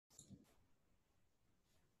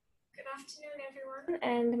afternoon, everyone,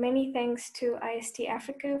 and many thanks to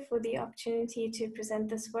IST-Africa for the opportunity to present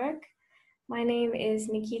this work. My name is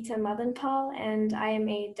Nikhita Madhanpall, and I am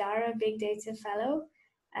a DARA Big Data Fellow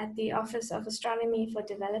at the Office of Astronomy for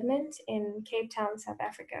Development in Cape Town, South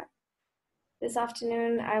Africa. This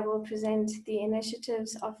afternoon, I will present the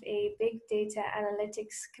initiatives of a big data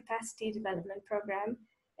analytics capacity development program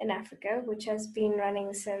in Africa, which has been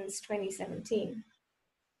running since 2017.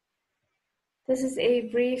 This is a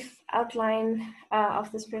brief outline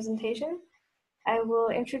of this presentation. I will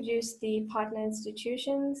introduce the partner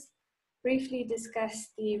institutions, briefly discuss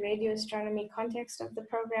the radio astronomy context of the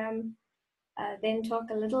program, then talk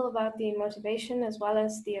a little about the motivation as well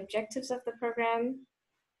as the objectives of the program.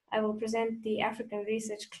 I will present the African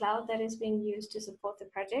Research Cloud that is being used to support the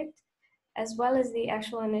project, as well as the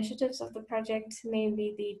actual initiatives of the project,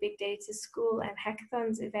 namely the Big Data School and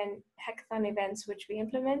hackathon events which we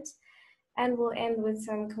implement, and we'll end with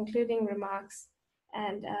some concluding remarks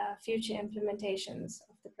and future implementations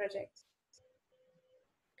of the project.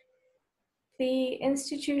 The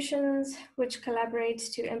institutions which collaborate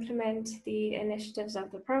to implement the initiatives of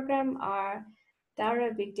the program are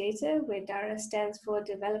DARA Big Data, where DARA stands for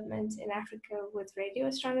Development in Africa with Radio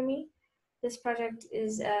Astronomy. This project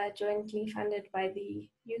is jointly funded by the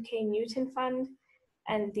UK Newton Fund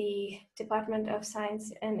and the Department of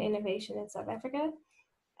Science and Innovation in South Africa,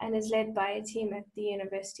 and is led by a team at the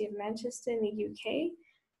University of Manchester in the UK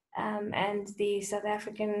and the South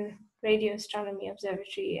African Radio Astronomy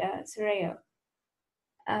Observatory, SAREO.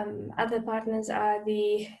 Other partners are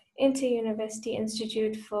the Inter-University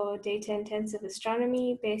Institute for Data Intensive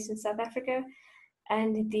Astronomy based in South Africa,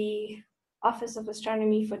 and the Office of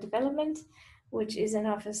Astronomy for Development, which is an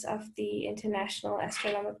office of the International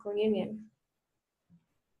Astronomical Union.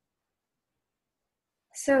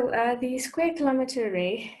 So the Square Kilometre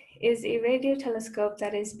Array is a radio telescope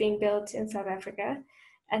that is being built in South Africa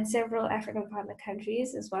and several African partner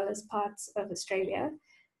countries, as well as parts of Australia.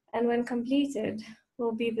 And when completed,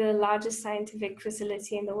 will be the largest scientific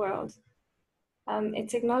facility in the world.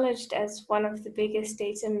 It's acknowledged as one of the biggest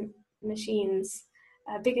data machines,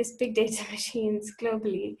 biggest big data machines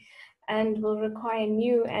globally, and will require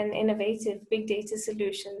new and innovative big data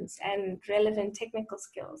solutions and relevant technical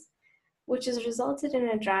skills, which has resulted in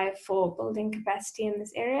a drive for building capacity in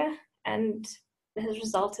this area and has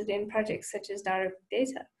resulted in projects such as DARA Big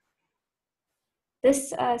Data.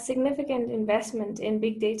 This significant investment in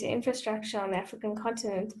big data infrastructure on the African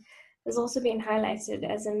continent has also been highlighted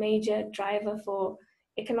as a major driver for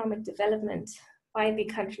economic development by the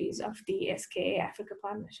countries of the SKA-Africa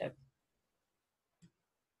partnership.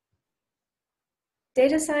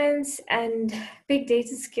 Data science and big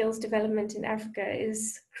data skills development in Africa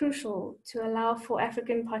is crucial to allow for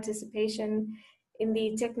African participation in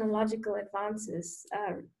the technological advances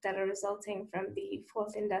that are resulting from the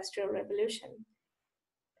fourth industrial revolution.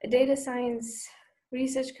 A data science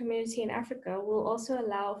research community in Africa will also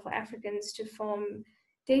allow for Africans to form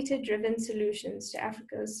data-driven solutions to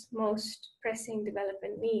Africa's most pressing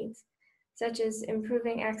development needs, such as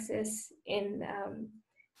improving access and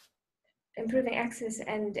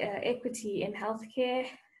equity in healthcare,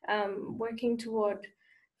 working toward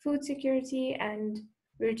food security, and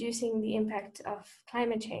reducing the impact of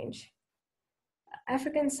climate change.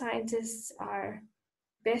 African scientists are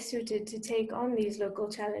best suited to take on these local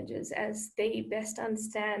challenges as they best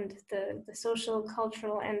understand the social,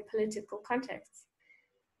 cultural, and political contexts.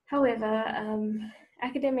 However,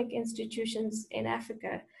 academic institutions in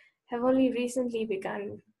Africa have only recently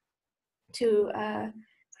begun to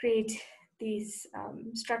create these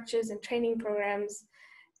structures and training programs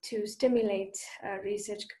to stimulate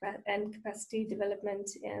research and capacity development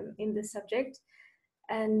in this subject.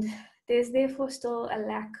 And there's therefore still a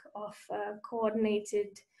lack of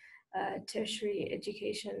coordinated tertiary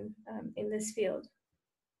education in this field.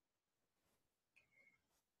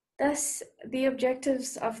 Thus, the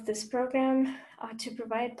objectives of this program are to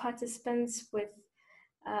provide participants with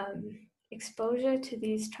exposure to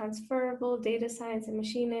these transferable data science and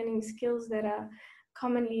machine learning skills that are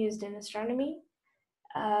commonly used in astronomy.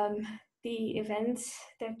 The events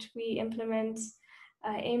that we implement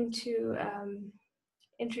aim to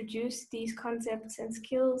introduce these concepts and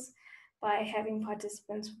skills by having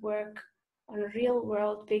participants work on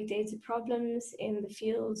real-world big data problems in the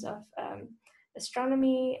fields of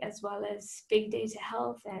astronomy, as well as big data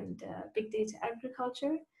health and big data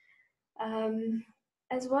agriculture,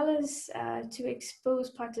 as well as to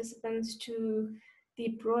expose participants to the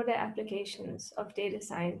broader applications of data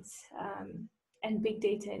science and big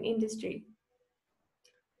data in industry.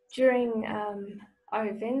 During our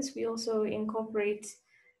events, we also incorporate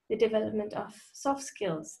the development of soft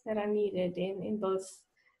skills that are needed in both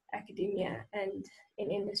academia and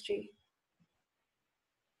in industry.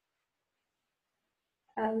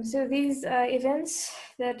 So these events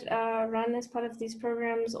that are run as part of these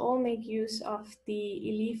programs all make use of the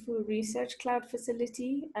ILIFU Research Cloud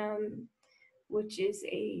facility, which is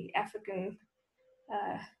a African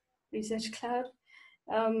research cloud,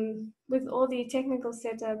 with all the technical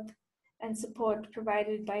setup and support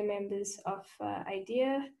provided by members of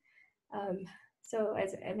IDEA. So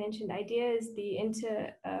as I mentioned, IDEA is the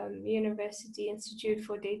Inter-University Institute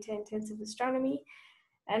for Data Intensive Astronomy,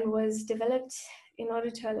 and was developed in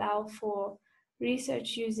order to allow for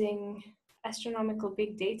research using astronomical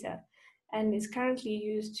big data, and is currently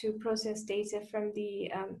used to process data from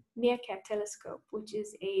the Meerkat telescope, which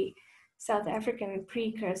is a South African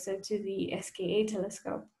precursor to the SKA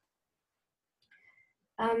telescope.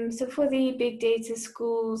 So for the big data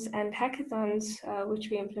schools and hackathons, which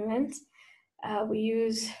we implement, we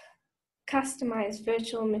use customized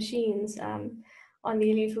virtual machines on the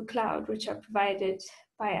ILIFU cloud, which are provided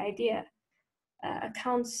by IDEA.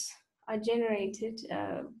 Accounts are generated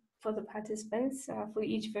for the participants for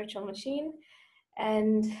each virtual machine,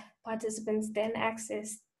 and participants then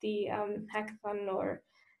access the hackathon or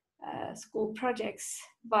school projects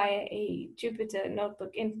via a Jupyter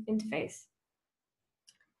Notebook interface.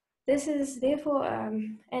 This is therefore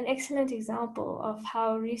an excellent example of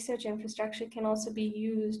how research infrastructure can also be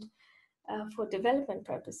used for development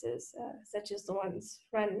purposes, such as the ones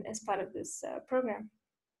run as part of this program.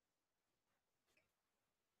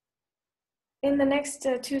 In the next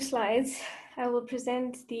 2 slides, I will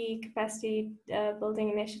present the capacity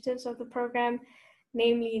building initiatives of the program,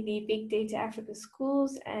 namely the Big Data Africa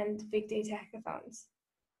Schools and Big Data Hackathons.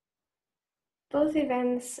 Both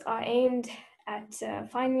events are aimed at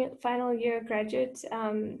final year graduates,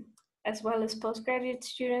 as well as postgraduate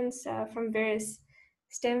students from various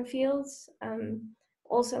STEM fields,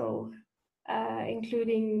 also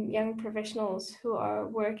including young professionals who are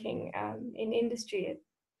working in industry.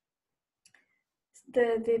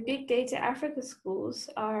 The Big Data Africa schools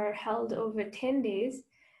are held over 10 days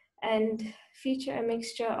and feature a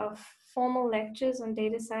mixture of formal lectures on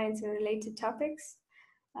data science and related topics,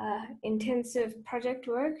 intensive project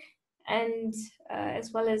work, and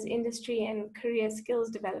as well as industry and career skills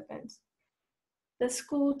development. The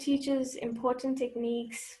school teaches important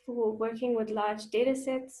techniques for working with large data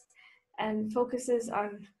sets and focuses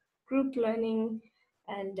on group learning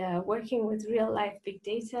and working with real-life big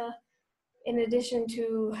data, in addition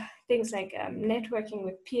to things like networking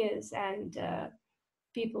with peers and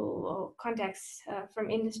people or contacts from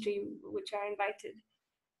industry which are invited.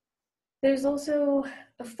 There's also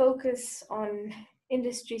a focus on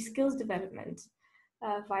industry skills development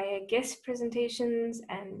via guest presentations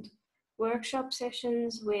and workshop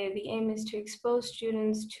sessions, where the aim is to expose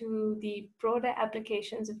students to the broader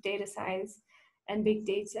applications of data science and big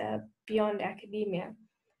data beyond academia,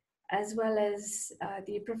 as well as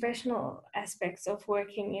the professional aspects of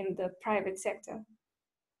working in the private sector.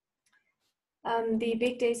 The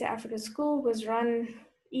Big Data Africa School was run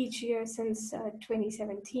each year since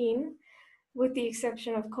 2017, with the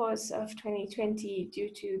exception, of course, of 2020 due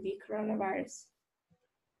to the coronavirus.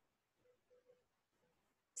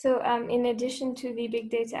 So in addition to the Big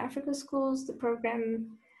Data Africa Schools, the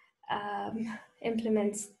program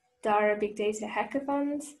implements DARA Big Data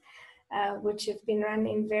Hackathons, which have been run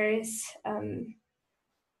in various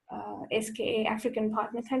SKA African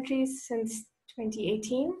partner countries since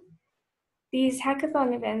 2018. These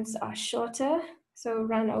hackathon events are shorter, so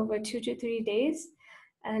run over 2 to 3 days,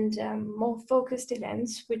 and more focused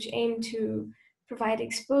events which aim to provide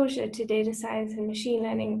exposure to data science and machine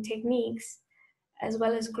learning techniques, as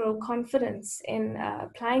well as grow confidence in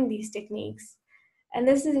applying these techniques. And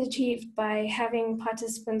this is achieved by having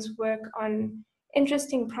participants work on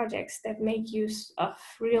interesting projects that make use of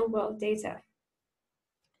real-world data.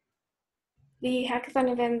 The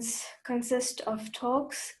hackathon events consist of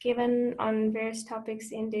talks given on various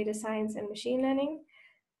topics in data science and machine learning,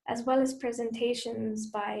 as well as presentations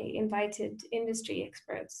by invited industry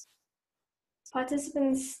experts.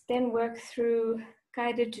 Participants then work through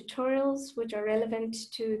guided tutorials which are relevant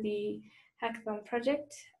to the hackathon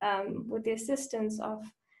project with the assistance of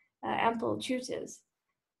ample tutors.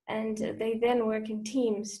 And they then work in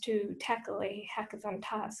teams to tackle a hackathon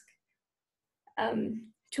task.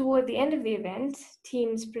 Toward the end of the event,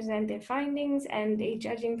 teams present their findings and a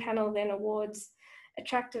judging panel then awards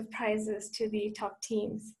attractive prizes to the top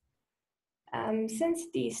teams. Since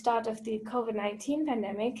the start of the COVID-19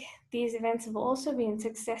 pandemic, these events have also been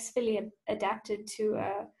successfully adapted to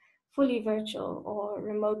fully virtual or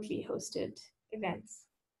remotely hosted events.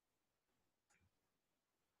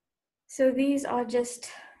 So these are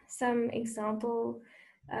just some example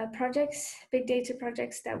projects, big data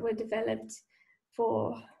projects that were developed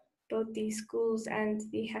for both the schools and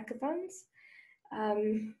the hackathons.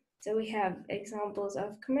 So we have examples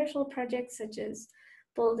of commercial projects such as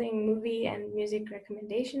building movie and music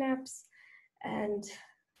recommendation apps, and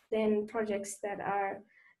then projects that are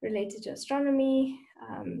related to astronomy,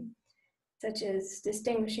 such as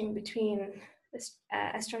distinguishing between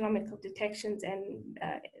astronomical detections and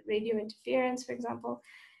radio interference, for example,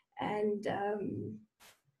 and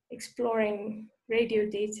exploring radio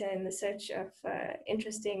data in the search of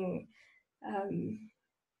interesting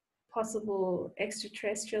possible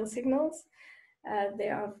extraterrestrial signals.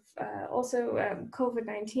 There are also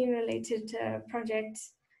COVID-19 related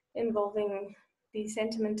projects involving the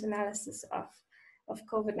sentiment analysis of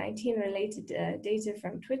COVID-19 related data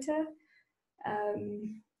from Twitter.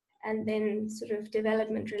 And then sort of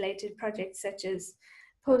development related projects such as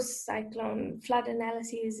post-cyclone flood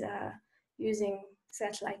analyses using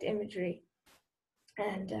satellite imagery,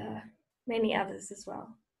 and many others as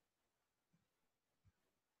well.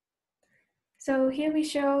 So here we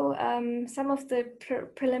show some of the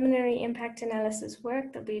preliminary impact analysis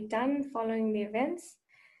work that we've done following the events.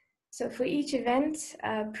 So for each event,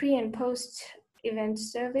 pre and post event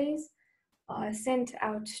surveys are sent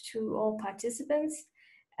out to all participants,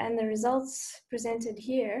 and the results presented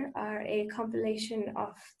here are a compilation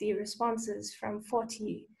of the responses from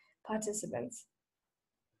 40 participants.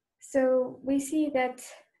 So we see that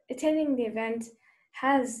attending the event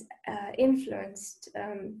has influenced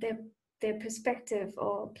their perspective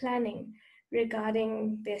or planning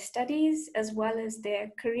regarding their studies as well as their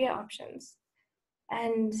career options.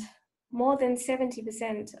 And more than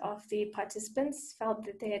 70% of the participants felt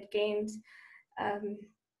that they had gained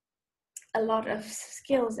a lot of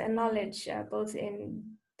skills and knowledge, both in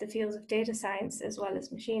the fields of data science as well as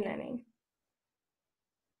machine learning.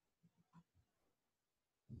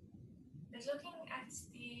 But looking at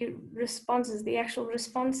the responses, the actual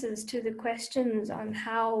responses to the questions on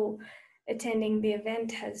how attending the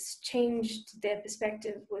event has changed their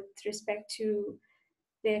perspective with respect to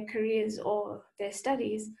their careers or their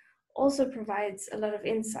studies, also provides a lot of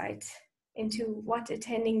insight into what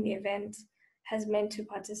attending the event has meant to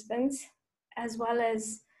participants, as well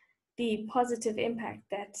as the positive impact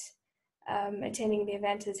that attending the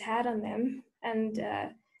event has had on them, and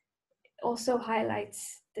also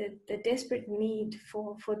highlights the desperate need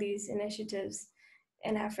for these initiatives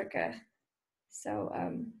in Africa. So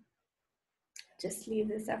just leave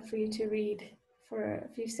this up for you to read for a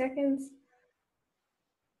few seconds.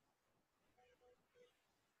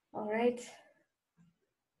 All right.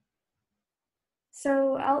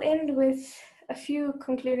 So I'll end with a few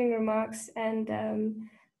concluding remarks and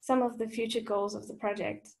some of the future goals of the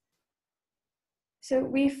project. So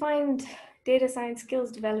we find data science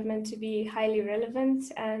skills development to be highly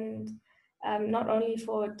relevant, and not only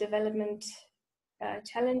for development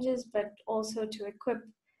challenges, but also to equip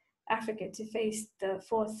Africa to face the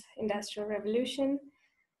fourth industrial revolution.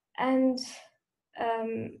 And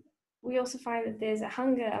we also find that there's a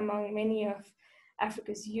hunger among many of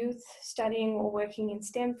Africa's youth studying or working in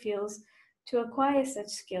STEM fields to acquire such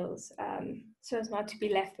skills so as not to be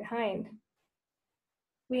left behind.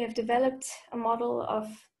 We have developed a model of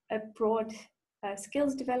a broad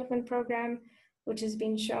skills development program, which has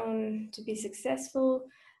been shown to be successful,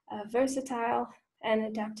 versatile, and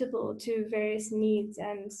adaptable to various needs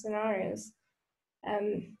and scenarios.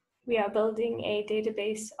 We are building a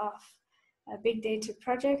database of big data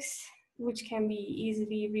projects, which can be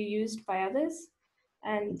easily reused by others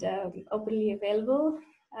and openly available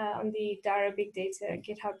on the Dara Big Data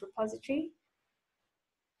GitHub repository.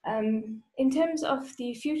 In terms of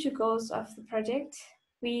the future goals of the project,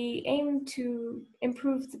 we aim to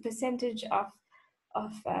improve the percentage of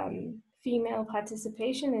female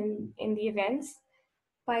participation in the events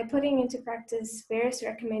by putting into practice various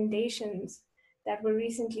recommendations that were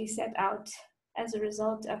recently set out as a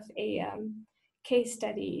result of a case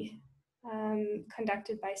study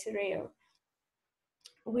conducted by Sereo.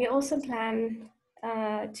 We also plan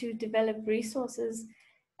to develop resources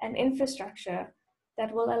and infrastructure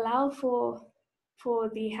that will allow for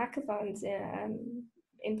the hackathons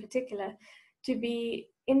in particular to be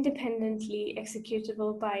independently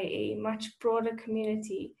executable by a much broader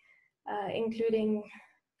community, including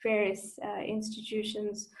various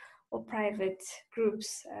institutions or private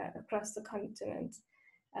groups across the continent.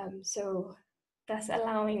 So thus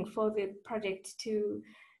allowing for the project to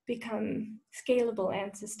become scalable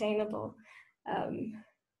and sustainable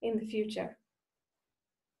in the future.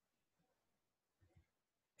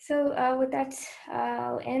 So with that,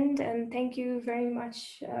 I'll end, and thank you very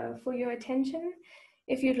much for your attention.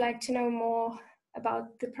 If you'd like to know more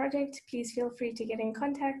about the project, please feel free to get in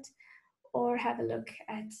contact or have a look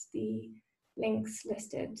at the links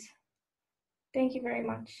listed. Thank you very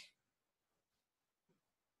much.